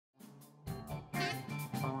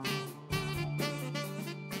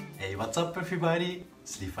what's up everybody?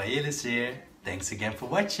 Slifail is here. Thanks again for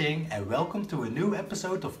watching and welcome to a new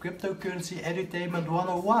episode of Cryptocurrency Edutainment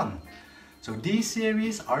 101. So these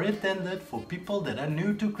series are intended for people that are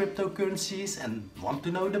new to cryptocurrencies and want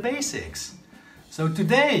to know the basics. So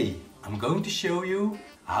today I'm going to show you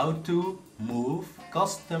how to move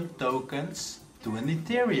custom tokens to an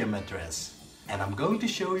Ethereum address. And I'm going to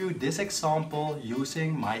show you this example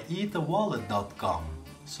using my etherwallet.com.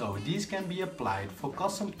 So these can be applied for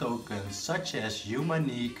custom tokens such as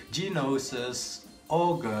Humaniq, Gnosis,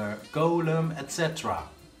 Augur, Golem, etc.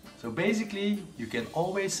 So basically you can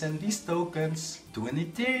always send these tokens to an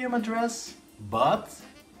Ethereum address, but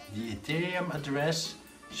the Ethereum address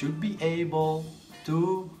should be able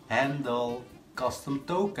to handle custom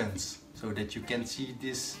tokens so that you can see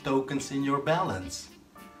these tokens in your balance.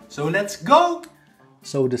 So let's go!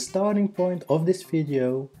 So the starting point of this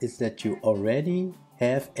video is that you already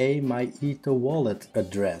have a MyEtherWallet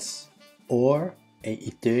address or a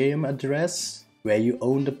Ethereum address where you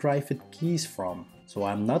own the private keys from. So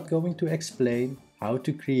I'm not going to explain how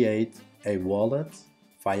to create a wallet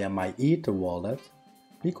via MyEtherWallet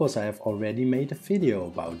because I have already made a video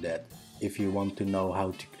about that. If you want to know how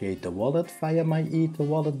to create a wallet via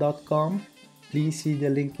myetherwallet.com, please see the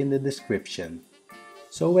link in the description.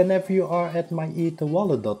 So whenever you are at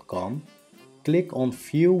myetherwallet.com, click on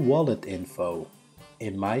View Wallet Info.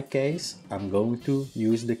 In my case, I'm going to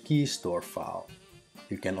use the key store file.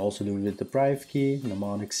 You can also do it with the private key,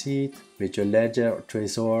 mnemonic seed, with your ledger or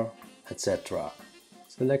trezor, etc.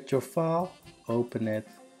 Select your file, open it,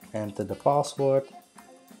 enter the password,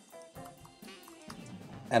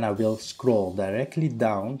 and I will scroll directly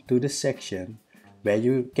down to the section where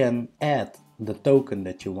you can add the token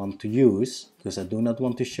that you want to use, because I do not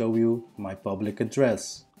want to show you my public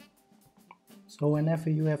address. So whenever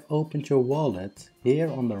you have opened your wallet, here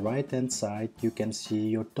on the right hand side you can see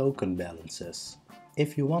your token balances.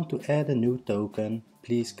 If you want to add a new token,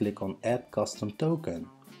 please click on Add Custom Token.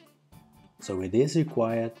 So it is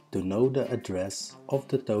required to know the address of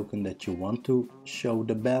the token that you want to show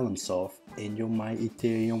the balance of in your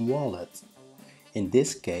MyEthereum wallet. In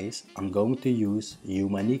this case, I'm going to use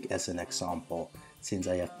Humaniq as an example, since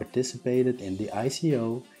I have participated in the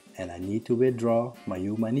ICO and I need to withdraw my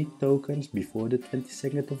Humaniq tokens before the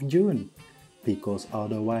 22nd of June, because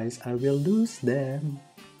otherwise I will lose them.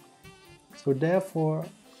 So therefore,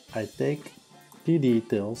 I take the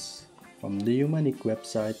details from the Humaniq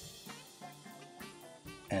website,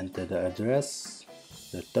 enter the address,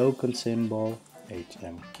 the token symbol,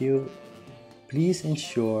 HMQ. Please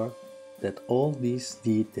ensure that all these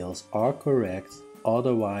details are correct,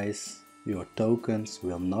 otherwise your tokens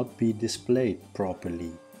will not be displayed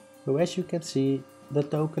properly. So as you can see, the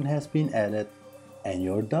token has been added and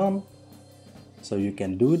you're done. So you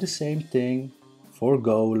can do the same thing for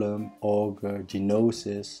Golem, Augur,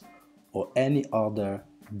 Gnosis or any other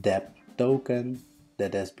DAPP token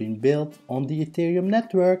that has been built on the Ethereum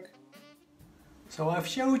network. So I've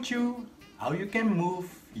showed you how you can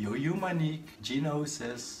move your Humaniq,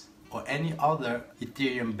 Gnosis or any other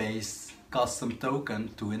Ethereum based custom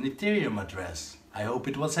token to an Ethereum address. I hope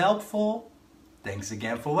it was helpful. Thanks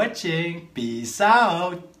again for watching. Peace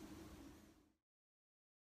out.